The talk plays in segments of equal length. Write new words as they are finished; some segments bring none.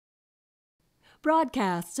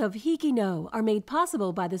Broadcasts of HIKI NŌ are made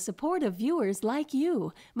possible by the support of viewers like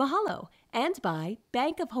you. Mahalo. And by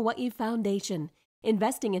Bank of Hawaii Foundation,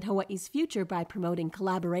 investing in Hawaii's future by promoting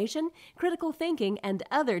collaboration, critical thinking, and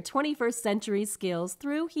other 21st century skills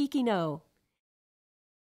through HIKI NŌ.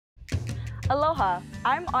 Aloha,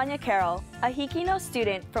 I'm Anya Carroll, a HIKI NŌ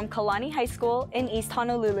student from Kalani High School in East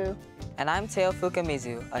Honolulu. And I'm Teo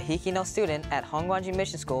Fukamizu, a HIKI NŌ student at Hongwanji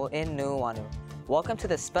Mission School in Nuuanu. Welcome to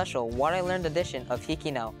the special What I Learned edition of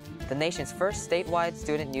HIKI NŌ, the nation's first statewide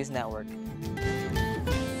student news network.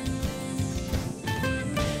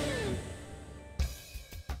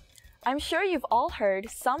 I'm sure you've all heard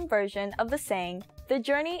some version of the saying, the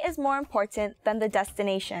journey is more important than the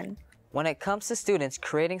destination. When it comes to students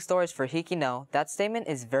creating stories for HIKI NŌ, that statement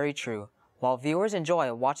is very true. While viewers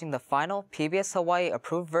enjoy watching the final PBS Hawai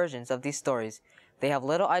approved versions of these stories, they have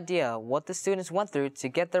little idea what the students went through to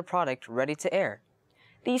get their product ready to air.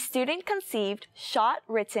 These student-conceived, shot,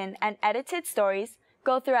 written, and edited stories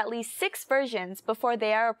go through at least 6 versions before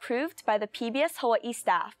they are approved by the PBS Hawaii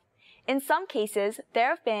staff. In some cases, there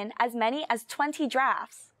have been as many as 20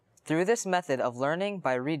 drafts. Through this method of learning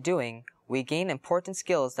by redoing, we gain important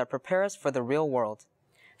skills that prepare us for the real world.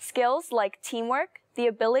 Skills like teamwork, the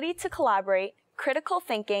ability to collaborate, critical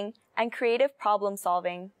thinking, and creative problem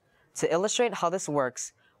solving. To illustrate how this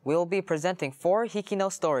works, we will be presenting 4 HIKI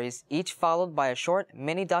NŌ stories, each followed by a short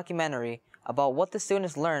mini-documentary about what the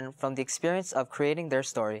students learned from the experience of creating their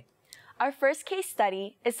story. Our first case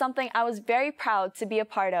study is something I was very proud to be a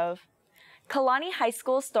part of. Kalani High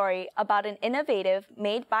School story about an innovative,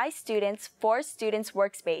 made by students for students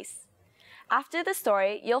workspace. After the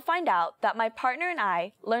story, you'll find out that my partner and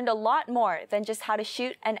I learned a lot more than just how to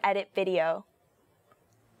shoot and edit video.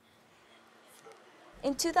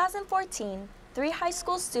 In 2014, 3 high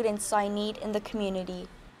school students saw a need in the community.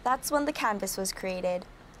 That's when the Canvas was created.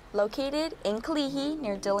 Located in Kalihi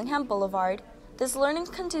near Dillingham Boulevard, this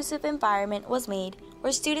learning-conducive environment was made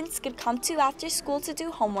where students could come to after school to do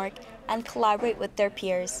homework and collaborate with their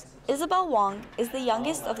peers. Isabel Wong is the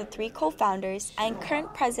youngest of the 3 co-founders and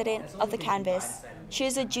current president of the Canvas. She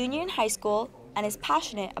is a junior in high school and is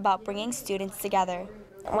passionate about bringing students together.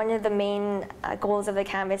 One of the main goals of the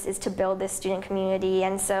Canvas is to build this student community,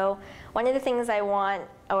 and so one of the things I want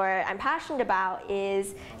or I'm passionate about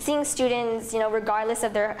is seeing students, regardless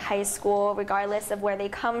of their high school, regardless of where they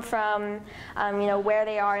come from, where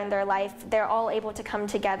they are in their life, they're all able to come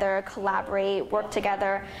together, collaborate, work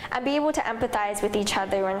together, and be able to empathize with each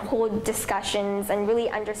other and hold discussions and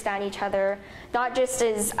really understand each other, not just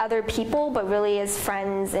as other people, but really as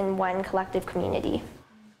friends in one collective community.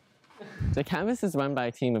 The Canvas is run by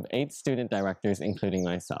a team of 8 student directors, including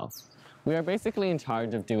myself. We are basically in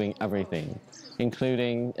charge of doing everything,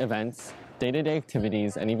 including events, day-to-day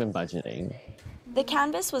activities, and even budgeting. The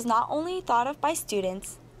Canvas was not only thought of by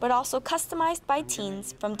students, but also customized by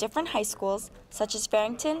teens from different high schools, such as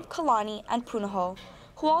Farrington, Kalani, and Punahou,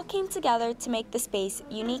 who all came together to make the space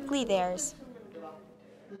uniquely theirs.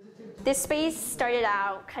 This space started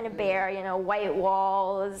out kind of bare, white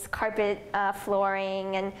walls, carpet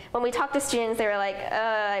flooring, and when we talked to students, they were like,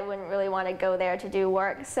 I wouldn't really want to go there to do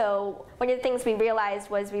work. So one of the things we realized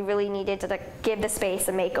was we really needed to give the space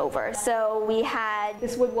a makeover. So we had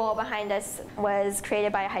this wood wall behind us was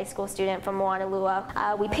created by a high school student from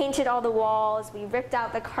Moanalua. We painted all the walls, we ripped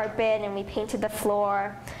out the carpet, and we painted the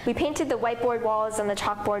floor. We painted the whiteboard walls and the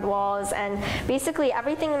chalkboard walls, and basically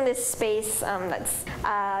everything in this space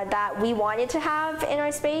that we wanted to have in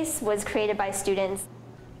our space was created by students.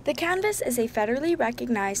 The Canvas is a federally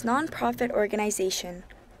recognized nonprofit organization.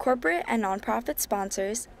 Corporate and nonprofit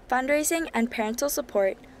sponsors, fundraising, and parental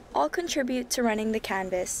support all contribute to running the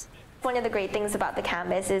Canvas. One of the great things about the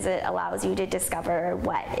Canvas is it allows you to discover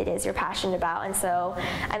what it is you're passionate about, and so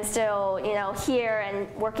I'm still, here and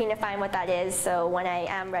working to find what that is, so when I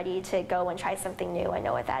am ready to go and try something new, I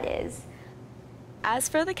know what that is. As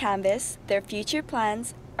for the Canvas, their future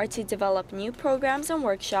plans are to develop new programs and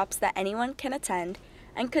workshops that anyone can attend,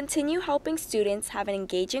 and continue helping students have an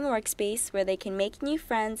engaging workspace where they can make new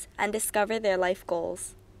friends and discover their life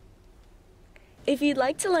goals. If you'd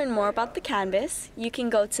like to learn more about the Canvas, you can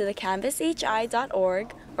go to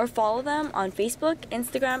thecanvashi.org or follow them on Facebook,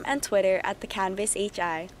 Instagram, and Twitter at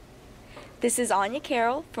thecanvashi. This is Anya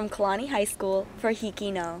Carroll from Kalani High School for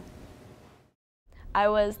HIKI NŌ. I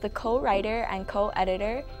was the co-writer and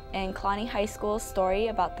co-editor in Kalani High School's story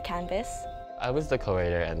about the Canvas. I was the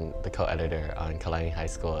co-writer and the co-editor on Kalani High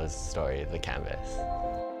School's story, The Canvas.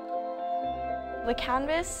 The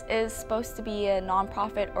Canvas is supposed to be a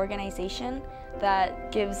nonprofit organization that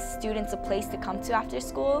gives students a place to come to after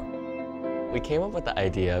school. We came up with the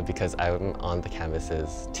idea because I'm on the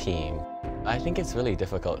Canvas's team. I think it's really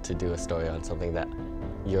difficult to do a story on something that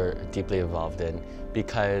you're deeply involved in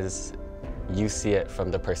because you see it from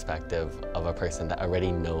the perspective of a person that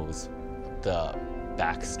already knows the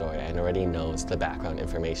backstory and already knows the background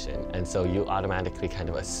information. And so you automatically kind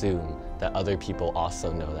of assume that other people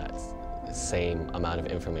also know that same amount of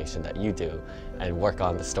information that you do and work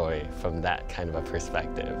on the story from that kind of a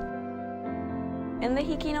perspective. In the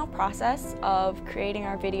HIKI NŌ process of creating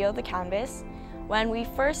our video, The Canvas, when we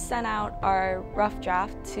first sent out our rough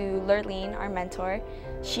draft to Lurleen, our mentor,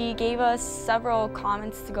 she gave us several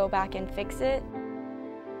comments to go back and fix it.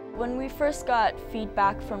 When we first got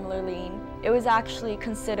feedback from Lurleen, it was actually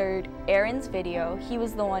considered Aaron's video. He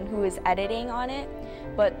was the one who was editing on it,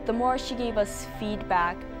 but the more she gave us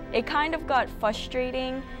feedback, it kind of got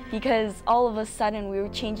frustrating because all of a sudden we were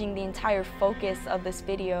changing the entire focus of this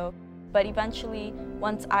video. But eventually,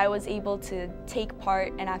 once I was able to take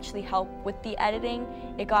part and actually help with the editing,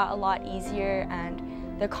 it got a lot easier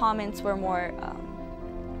and the comments were more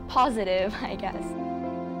positive, I guess.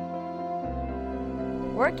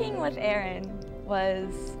 Working with Aaron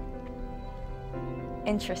was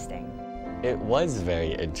interesting. It was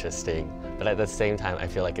very interesting, but at the same time, I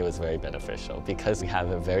feel like it was very beneficial because we have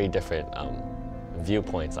a very different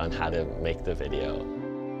viewpoints on how to make the video.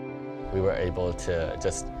 We were able to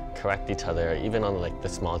just correct each other, even on like the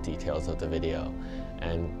small details of the video,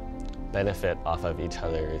 and benefit off of each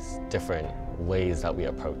other's different ways that we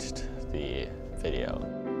approached the video.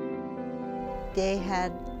 They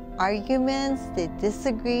had arguments, they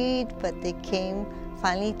disagreed, but they came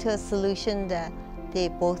finally to a solution that they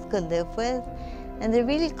both could live with. And they're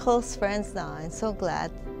really close friends now. I'm so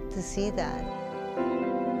glad to see that.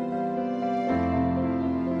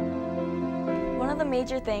 One of the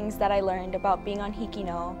major things that I learned about being on HIKI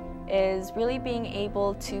NŌ is really being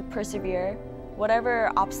able to persevere.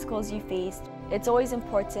 Whatever obstacles you face, it's always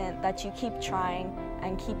important that you keep trying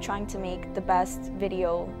and keep trying to make the best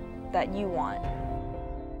video that you want.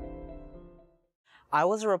 I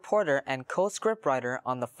was a reporter and co-scriptwriter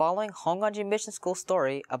on the following Hongwanji Mission School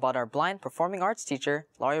story about our blind performing arts teacher,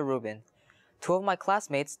 Laurie Rubin. Two of my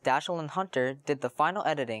classmates, Dashiell and Hunter, did the final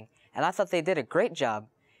editing, and I thought they did a great job.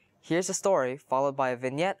 Here's the story, followed by a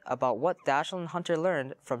vignette about what Dashiell and Hunter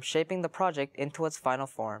learned from shaping the project into its final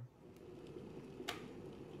form.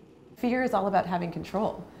 Fear is all about having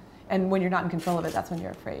control, and when you're not in control of it, that's when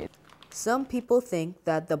you're afraid. Some people think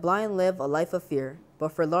that the blind live a life of fear,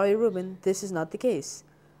 but for Laurie Rubin, this is not the case.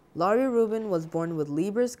 Laurie Rubin was born with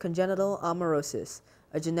Leber's congenital amaurosis,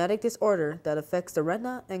 a genetic disorder that affects the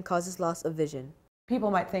retina and causes loss of vision. People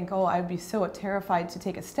might think, oh, I'd be so terrified to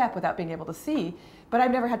take a step without being able to see, but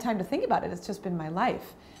I've never had time to think about it. It's just been my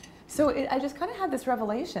life. So I just kind of had this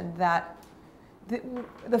revelation that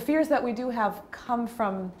the fears that we do have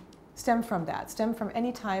stem from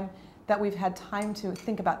any time that we've had time to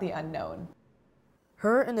think about the unknown.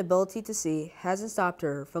 Her inability to see hasn't stopped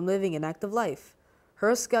her from living an active life.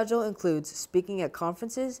 Her schedule includes speaking at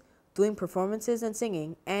conferences, doing performances and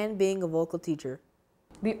singing, and being a vocal teacher.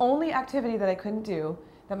 The only activity that I couldn't do,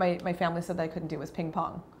 that my family said that I couldn't do, was ping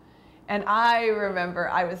pong. And I remember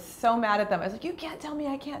I was so mad at them. I was like, you can't tell me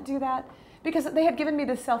I can't do that. Because they had given me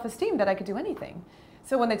this self-esteem that I could do anything.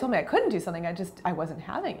 So when they told me I couldn't do something, I wasn't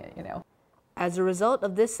having it, you know. As a result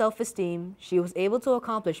of this self-esteem, she was able to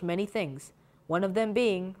accomplish many things, one of them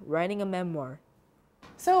being writing a memoir.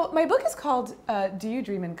 So my book is called Do You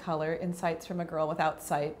Dream in Color? Insights from a Girl Without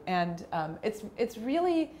Sight. And it's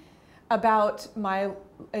really about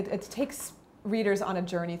it takes readers on a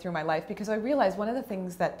journey through my life, because I realize one of the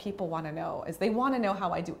things that people want to know is they want to know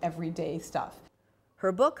how I do everyday stuff.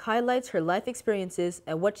 Her book highlights her life experiences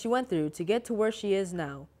and what she went through to get to where she is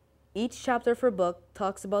now. Each chapter of her book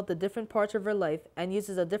talks about the different parts of her life and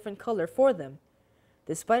uses a different color for them.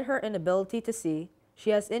 Despite her inability to see, she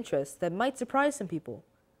has interests that might surprise some people.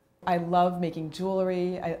 I love making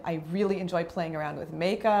jewelry. I really enjoy playing around with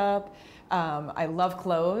makeup. I love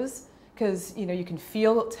clothes because you can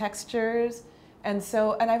feel textures. And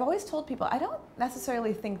I've always told people, I don't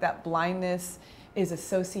necessarily think that blindness is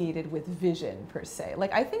associated with vision per se.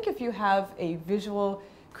 Like, I think if you have a visual,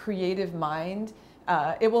 creative mind,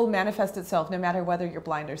 it will manifest itself no matter whether you're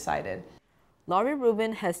blind or sighted. Laurie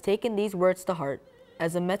Rubin has taken these words to heart.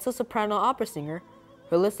 As a mezzo-soprano opera singer,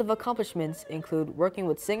 her list of accomplishments include working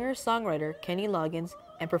with singer-songwriter Kenny Loggins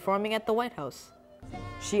and performing at the White House.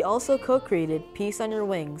 She also co-created Peace on Your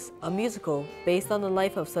Wings, a musical based on the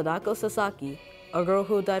life of Sadako Sasaki, a girl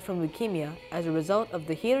who died from leukemia as a result of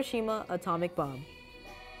the Hiroshima atomic bomb.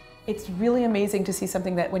 It's really amazing to see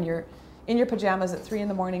something that when you're in your pajamas at 3 in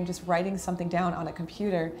the morning just writing something down on a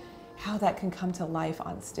computer, how that can come to life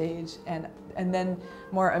on stage, and then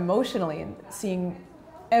more emotionally, and seeing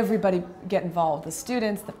everybody get involved, the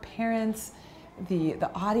students, the parents, the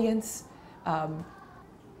audience,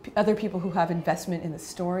 other people who have investment in the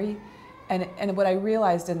story. And what I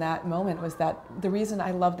realized in that moment was that the reason I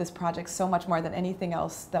loved this project so much more than anything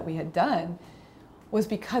else that we had done was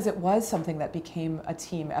because it was something that became a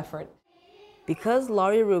team effort. Because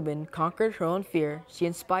Laurie Rubin conquered her own fear, she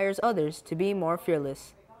inspires others to be more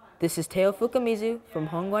fearless. This is Teo Fukamizu from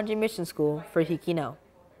Hongwanji Mission School for HIKI NŌ.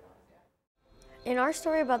 In our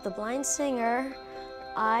story about the blind singer,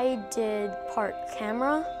 I did part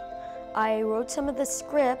camera, I wrote some of the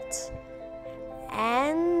script,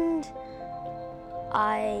 and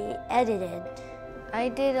I edited. I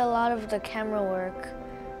did a lot of the camera work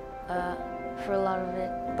for a lot of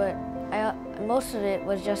it, but most of it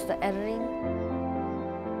was just the editing.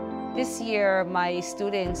 This year, my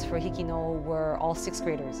students for HIKI NŌ were all 6th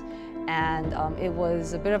graders, and it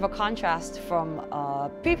was a bit of a contrast from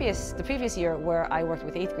the previous year where I worked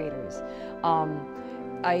with 8th graders.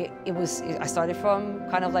 I started from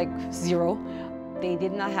kind of like zero. They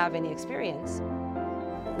did not have any experience.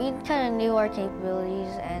 We kind of knew our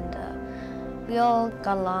capabilities, and we all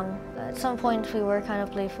got along. At some point, we were kind of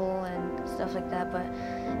playful and stuff like that, but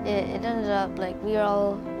it ended up like we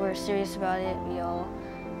all were serious about it. We all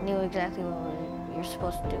knew exactly what we were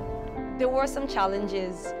supposed to do. There were some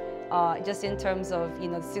challenges just in terms of, the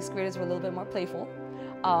 6th graders were a little bit more playful.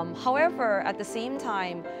 However, at the same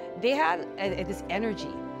time, they had this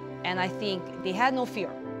energy, and I think they had no fear.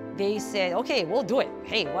 They said, okay, we'll do it.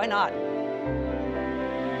 Hey, why not?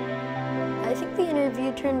 I think the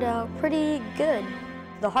interview turned out pretty good.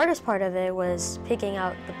 The hardest part of it was picking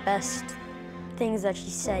out the best things that she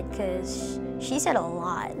said, because she said a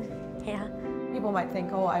lot. Yeah. People might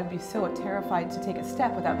think, oh, I'd be so terrified to take a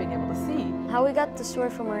step without being able to see. How we got the story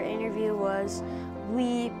from our interview was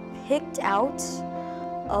we picked out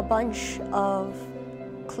a bunch of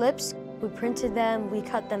clips, we printed them, we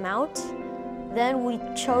cut them out, then we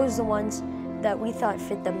chose the ones that we thought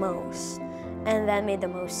fit the most, and that made the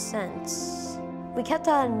most sense. We kept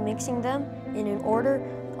on mixing them in an order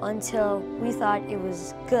until we thought it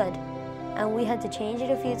was good, and we had to change it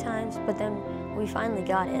a few times, but then we finally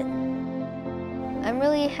got it. I'm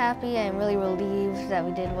really happy, I'm really relieved that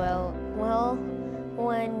we did well. Well,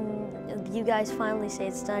 when you guys finally say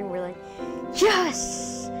it's done, we're like,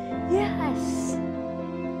 yes! Yes!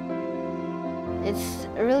 It's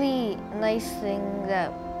a really nice thing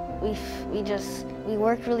that we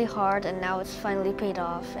worked really hard, and now it's finally paid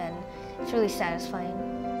off, and it's really satisfying.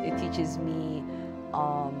 It teaches me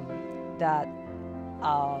that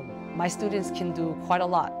my students can do quite a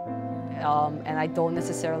lot, and I don't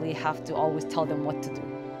necessarily have to always tell them what to do.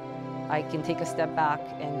 I can take a step back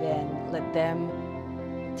and then let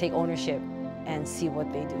them take ownership and see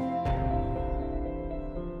what they do.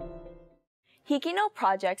 HIKI NŌ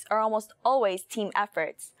projects are almost always team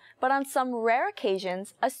efforts, but on some rare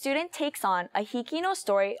occasions, a student takes on a HIKI NŌ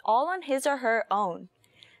story all on his or her own.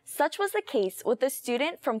 Such was the case with a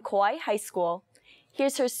student from Kalani High School.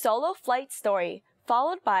 Here's her solo flight story,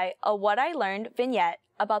 followed by a What I Learned vignette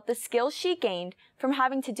about the skills she gained from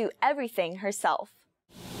having to do everything herself.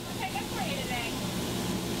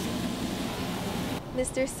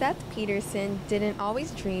 Mr. Seth Peterson didn't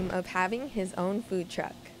always dream of having his own food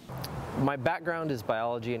truck. My background is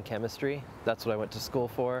biology and chemistry. That's what I went to school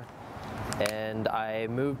for. And I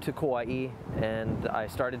moved to Kauai and I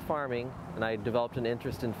started farming, and I developed an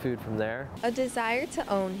interest in food from there. A desire to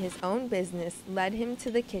own his own business led him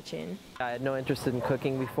to the kitchen. I had no interest in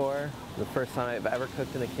cooking before. The first time I've ever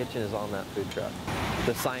cooked in a kitchen is on that food truck.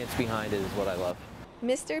 The science behind it is what I love.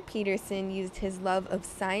 Mr. Peterson used his love of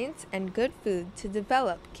science and good food to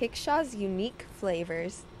develop Kickshaw's unique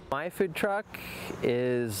flavors. My food truck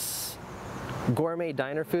is gourmet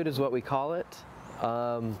diner food is what we call it.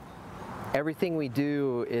 Everything we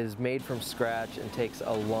do is made from scratch and takes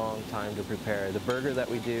a long time to prepare. The burger that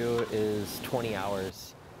we do is 20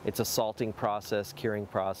 hours. It's a salting process, curing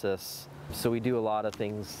process. So we do a lot of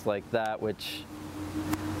things like that, which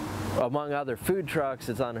among other food trucks,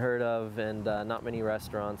 it's unheard of, and not many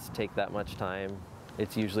restaurants take that much time.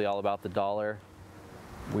 It's usually all about the dollar.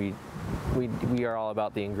 We are all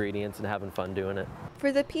about the ingredients and having fun doing it.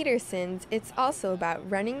 For the Petersons, it's also about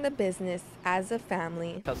running the business as a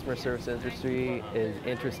family. Customer service industry is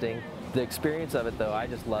interesting. The experience of it, though, I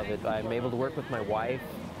just love it. I'm able to work with my wife.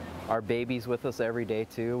 Our baby's with us every day,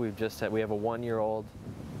 too. We have a 1-year-old,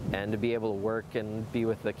 and to be able to work and be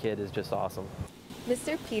with the kid is just awesome.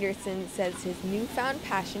 Mr. Peterson says his newfound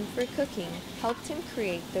passion for cooking helped him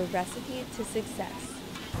create the recipe to success.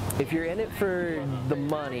 If you're in it for the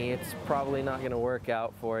money, it's probably not going to work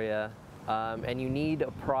out for you. And you need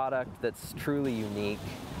a product that's truly unique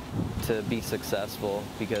to be successful,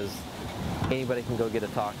 because anybody can go get a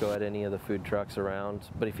taco at any of the food trucks around.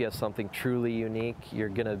 But if you have something truly unique, you're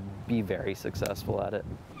going to be very successful at it.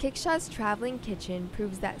 Kicksaw's traveling kitchen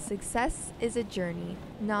proves that success is a journey,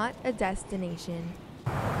 not a destination.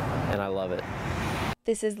 And I love it.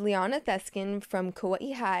 This is Liana Theskin from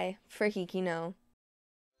Kauai High for HIKI NŌ.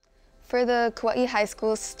 For the Kauai High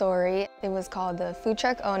School story, it was called The Food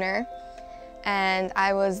Truck Owner, and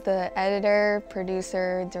I was the editor,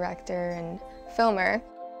 producer, director, and filmer.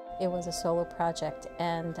 It was a solo project,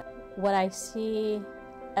 and what I see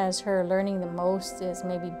as her learning the most is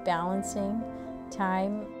maybe balancing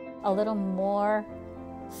time, a little more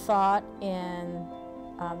thought in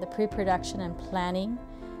the pre-production and planning,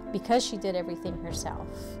 because she did everything herself.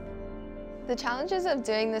 The challenges of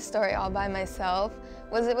doing this story all by myself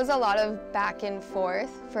was it was a lot of back and forth.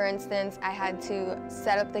 For instance, I had to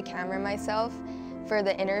set up the camera myself for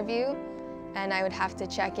the interview, and I would have to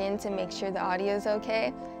check in to make sure the audio is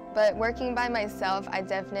okay. But working by myself, I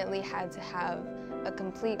definitely had to have a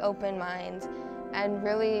complete open mind and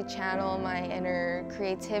really channel my inner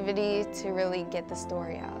creativity to really get the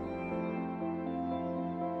story out.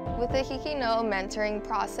 With the HIKI NŌ mentoring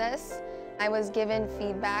process, I was given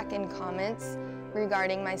feedback and comments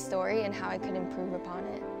regarding my story and how I could improve upon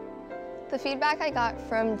it. The feedback I got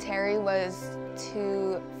from Terry was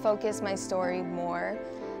to focus my story more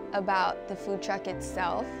about the food truck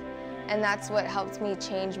itself, and that's what helped me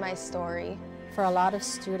change my story. For a lot of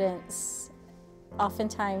students,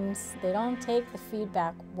 oftentimes they don't take the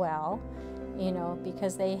feedback well, you know,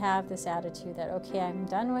 because they have this attitude that, okay, I'm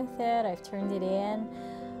done with it, I've turned it in.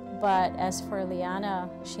 But as for Liana,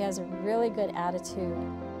 she has a really good attitude.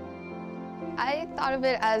 I thought of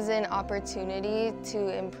it as an opportunity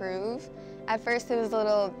to improve. At first it was a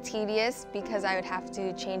little tedious because I would have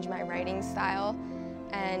to change my writing style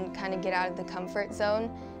and kind of get out of the comfort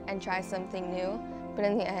zone and try something new. But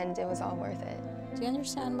in the end, it was all worth it. Do you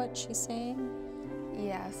understand what she's saying?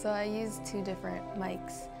 Yeah, so I used 2 different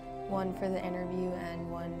mics, one for the interview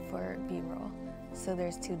and one for B-roll. So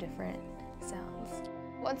there's 2 different sounds.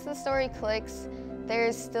 Once the story clicks,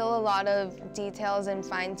 there's still a lot of details and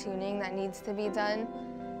fine-tuning that needs to be done.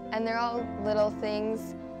 And they're all little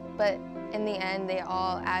things, but in the end, they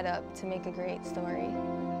all add up to make a great story.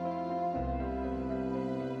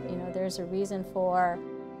 You know, there's a reason for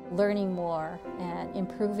learning more and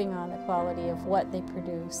improving on the quality of what they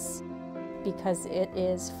produce, because it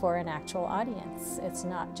is for an actual audience. It's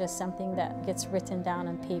not just something that gets written down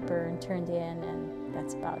on paper and turned in and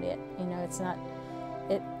that's about it. You know, it's not,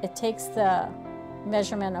 it takes the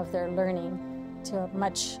measurement of their learning to a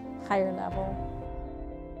much higher level.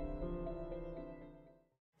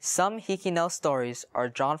 Some HIKI NŌ stories are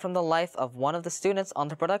drawn from the life of one of the students on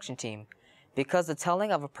the production team. Because the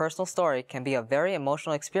telling of a personal story can be a very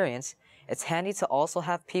emotional experience, it's handy to also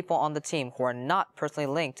have people on the team who are not personally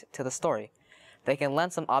linked to the story. They can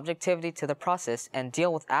lend some objectivity to the process and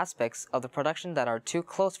deal with aspects of the production that are too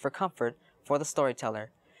close for comfort for the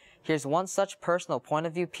storyteller. Here's one such personal point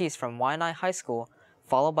of view piece from Waianae High School,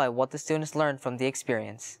 followed by what the students learned from the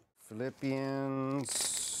experience.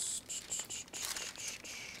 Philippians.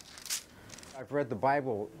 I've read the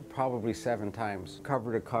Bible probably 7 times,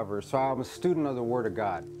 cover to cover, so I'm a student of the Word of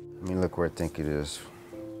God. Let me look where I think it is.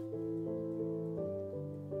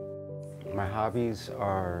 My hobbies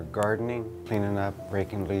are gardening, cleaning up,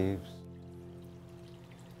 raking leaves.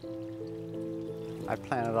 I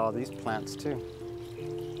planted all these plants too.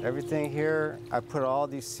 Everything here, I put all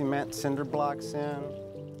these cement cinder blocks in.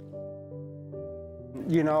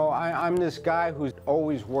 You know, I'm this guy who's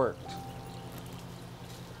always worked.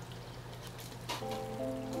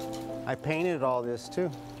 I painted all this too.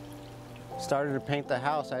 Started to paint the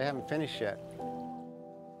house, I haven't finished yet.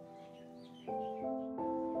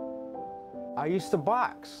 I used to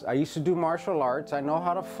box. I used to do martial arts. I know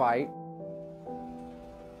how to fight.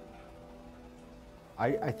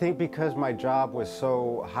 I think because my job was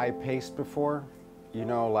so high-paced before, you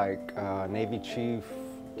know, like Navy chief,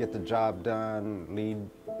 get the job done, lead.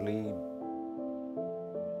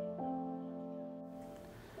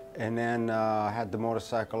 And then I had the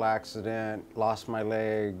motorcycle accident, lost my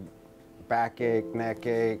leg, backache, neck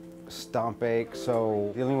ache, stump ache.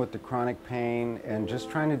 So dealing with the chronic pain and just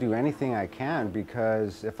trying to do anything I can,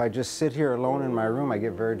 because if I just sit here alone in my room, I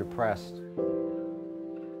get very depressed.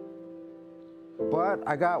 But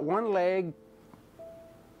I got one leg,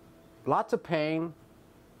 lots of pain,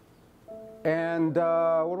 and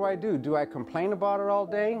what do? Do I complain about it all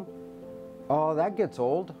day? Oh, that gets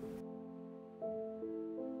old.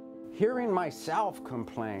 hearing myself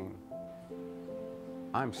complain.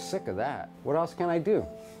 I'm sick of that. What else can I do?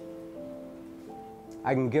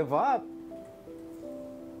 I can give up.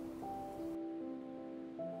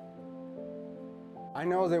 I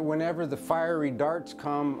know that whenever the fiery darts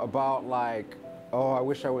come about like, oh, I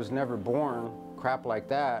wish I was never born, crap like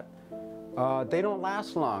that, they don't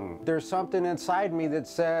last long. There's something inside me that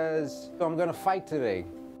says, I'm gonna fight today.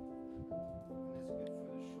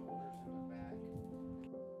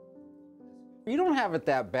 You don't have it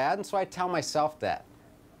that bad, and so I tell myself that.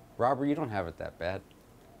 Robert, you don't have it that bad.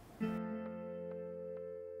 I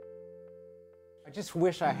just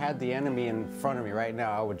wish I had the enemy in front of me right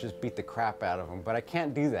now. I would just beat the crap out of him, but I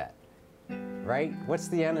can't do that, right? What's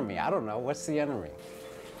the enemy? I don't know. What's the enemy?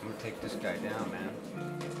 I'm gonna take this guy down, man.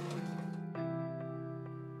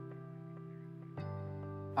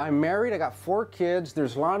 I'm married, I got 4 kids,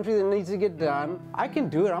 there's laundry that needs to get done. I can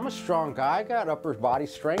do it, I'm a strong guy, I got upper body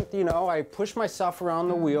strength, you know, I push myself around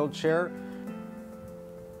the wheelchair.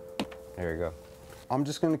 There you go. I'm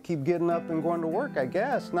just gonna keep getting up and going to work, I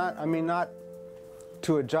guess. Not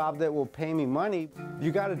to a job that will pay me money.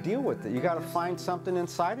 You gotta deal with it, you gotta find something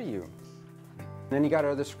inside of you. Then you got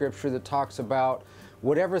other scripture that talks about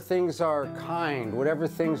whatever things are kind, whatever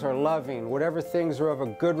things are loving, whatever things are of a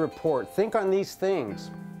good report, think on these things.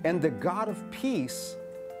 And the God of peace,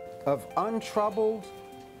 of untroubled,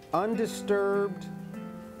 undisturbed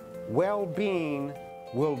well-being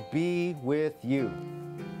will be with you.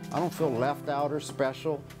 I don't feel left out or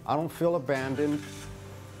special. I don't feel abandoned.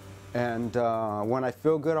 And when I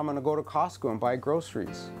feel good, I'm gonna go to Costco and buy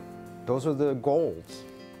groceries. Those are the goals.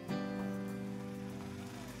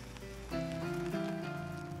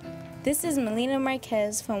 This is Melina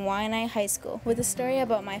Marquez from Hongwanji High School with a story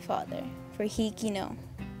about my father for HIKI NŌ.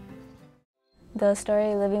 The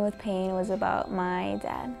story Living with Pain was about my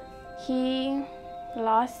dad. He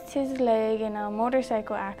lost his leg in a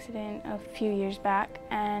motorcycle accident a few years back,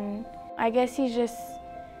 and I guess he's just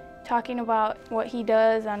talking about what he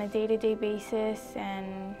does on a day-to-day basis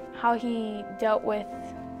and how he dealt with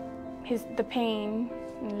the pain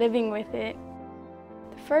and living with it.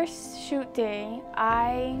 The first shoot day,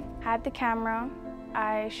 I had the camera,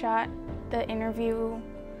 I shot the interview,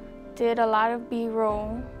 did a lot of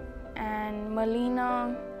B-roll, and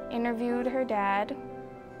Melina interviewed her dad.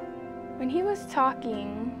 When he was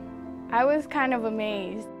talking, I was kind of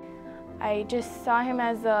amazed. I just saw him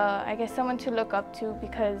as I guess someone to look up to,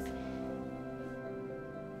 because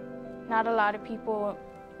not a lot of people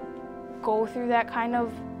go through that kind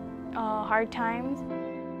of hard times.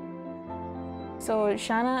 So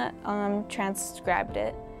Shauna transcribed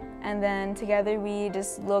it, and then together we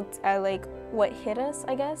just looked at like what hit us,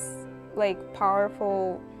 I guess, like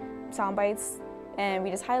powerful sound bites, and we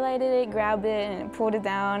just highlighted it, grabbed it, and pulled it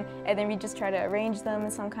down, and then we just tried to arrange them in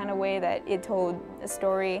some kind of way that it told a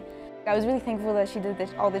story. I was really thankful that she did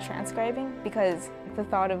all the transcribing, because the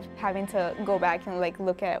thought of having to go back and like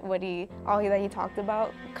look at what that he talked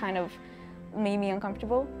about kind of made me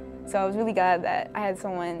uncomfortable. So I was really glad that I had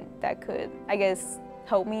someone that could, I guess,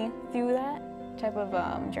 help me through that type of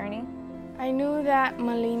journey. I knew that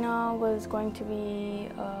Melina was going to be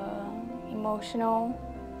emotional,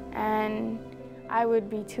 and I would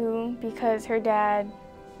be too, because her dad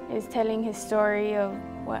is telling his story of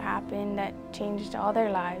what happened that changed all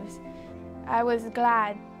their lives. I was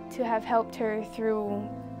glad to have helped her through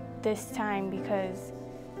this time, because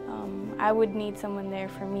I would need someone there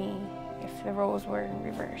for me if the roles were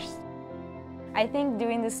reversed. I think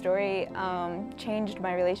doing this story changed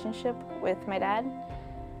my relationship with my dad,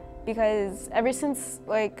 because ever since,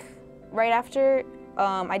 like, right after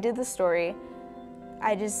I did the story,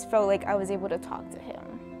 I just felt like I was able to talk to him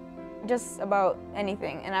just about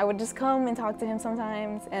anything, and I would just come and talk to him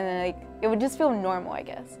sometimes, and then, like, it would just feel normal, I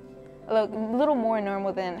guess. A little more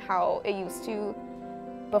normal than how it used to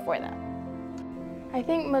before that. I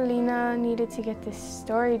think Melina needed to get this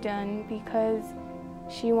story done because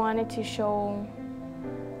she wanted to show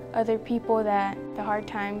other people that the hard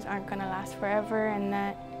times aren't gonna last forever, and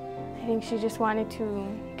that I think she just wanted to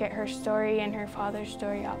get her story and her father's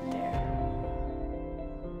story out there.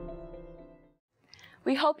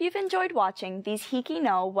 We hope you've enjoyed watching these HIKI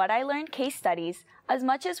NŌ What I Learned case studies as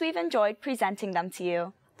much as we've enjoyed presenting them to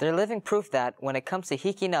you. They're living proof that, when it comes to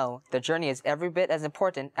HIKI NŌ, the journey is every bit as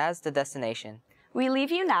important as the destination. We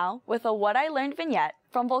leave you now with a What I Learned vignette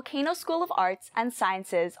from Volcano School of Arts and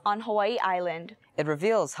Sciences on Hawaii Island. It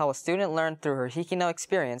reveals how a student learned through her HIKI NŌ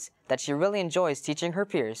experience that she really enjoys teaching her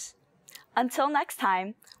peers. Until next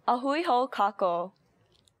time, ahui ho kako.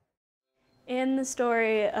 In the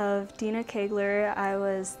story of Dina Kegler, I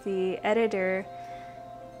was the editor,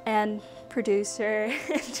 and producer.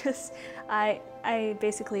 I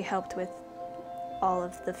basically helped with all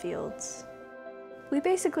of the fields. We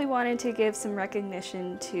basically wanted to give some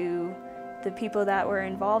recognition to the people that were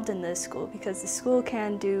involved in this school, because the school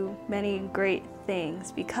can do many great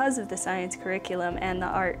things because of the science curriculum and the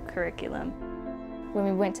art curriculum. When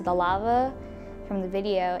we went to the lava from the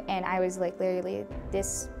video, and I was like literally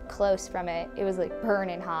this close from it, it was like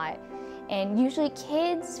burning hot. And usually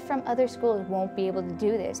kids from other schools won't be able to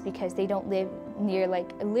do this because they don't live near,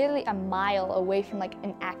 like literally a mile away from like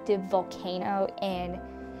an active volcano, and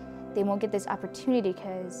they won't get this opportunity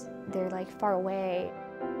because they're like far away.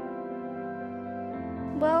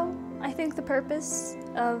 Well, I think the purpose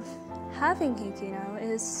of having HIKI NŌ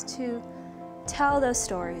is to tell those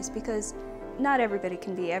stories, because not everybody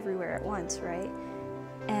can be everywhere at once, right?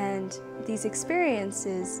 And these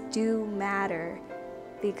experiences do matter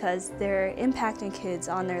because they're impacting kids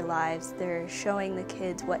on their lives. They're showing the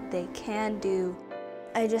kids what they can do.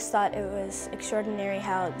 I just thought it was extraordinary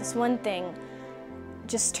how this one thing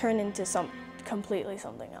just turned into completely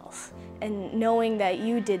something else. And knowing that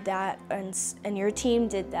you did that and your team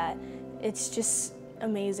did that, it's just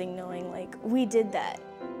amazing knowing like we did that.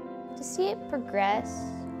 To see it progress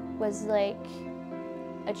was like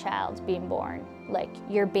a child being born, like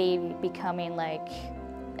your baby becoming like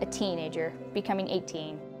a teenager, becoming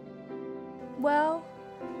 18. Well,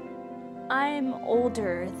 I'm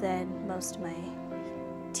older than most of my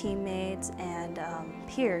teammates and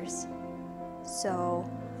peers, so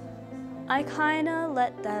I kind of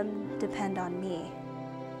let them depend on me.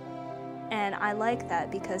 And I like that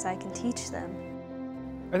because I can teach them.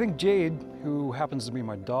 I think Jade, who happens to be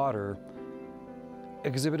my daughter,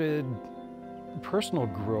 exhibited personal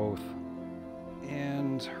growth,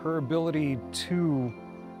 and her ability to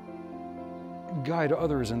guide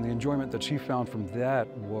others and the enjoyment that she found from that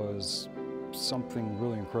was something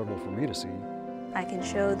really incredible for me to see. I can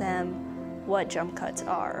show them what jump cuts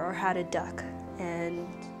are or how to duck and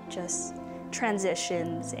just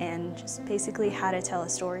transitions and just basically how to tell a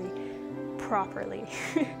story properly.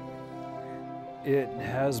 It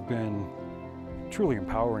has been truly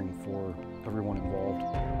empowering for everyone involved.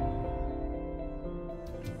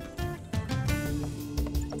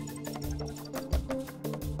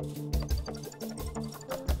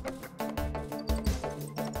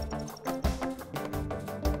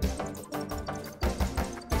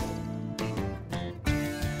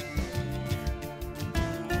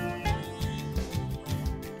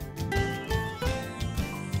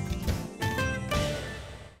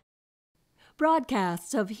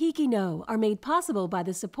 Broadcasts of HIKI NŌ are made possible by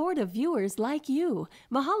the support of viewers like you.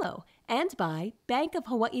 Mahalo, and by Bank of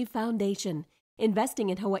Hawaii Foundation, investing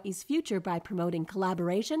in Hawaii's future by promoting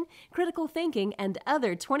collaboration, critical thinking, and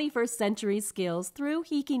other 21st century skills through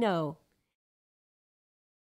HIKI NŌ.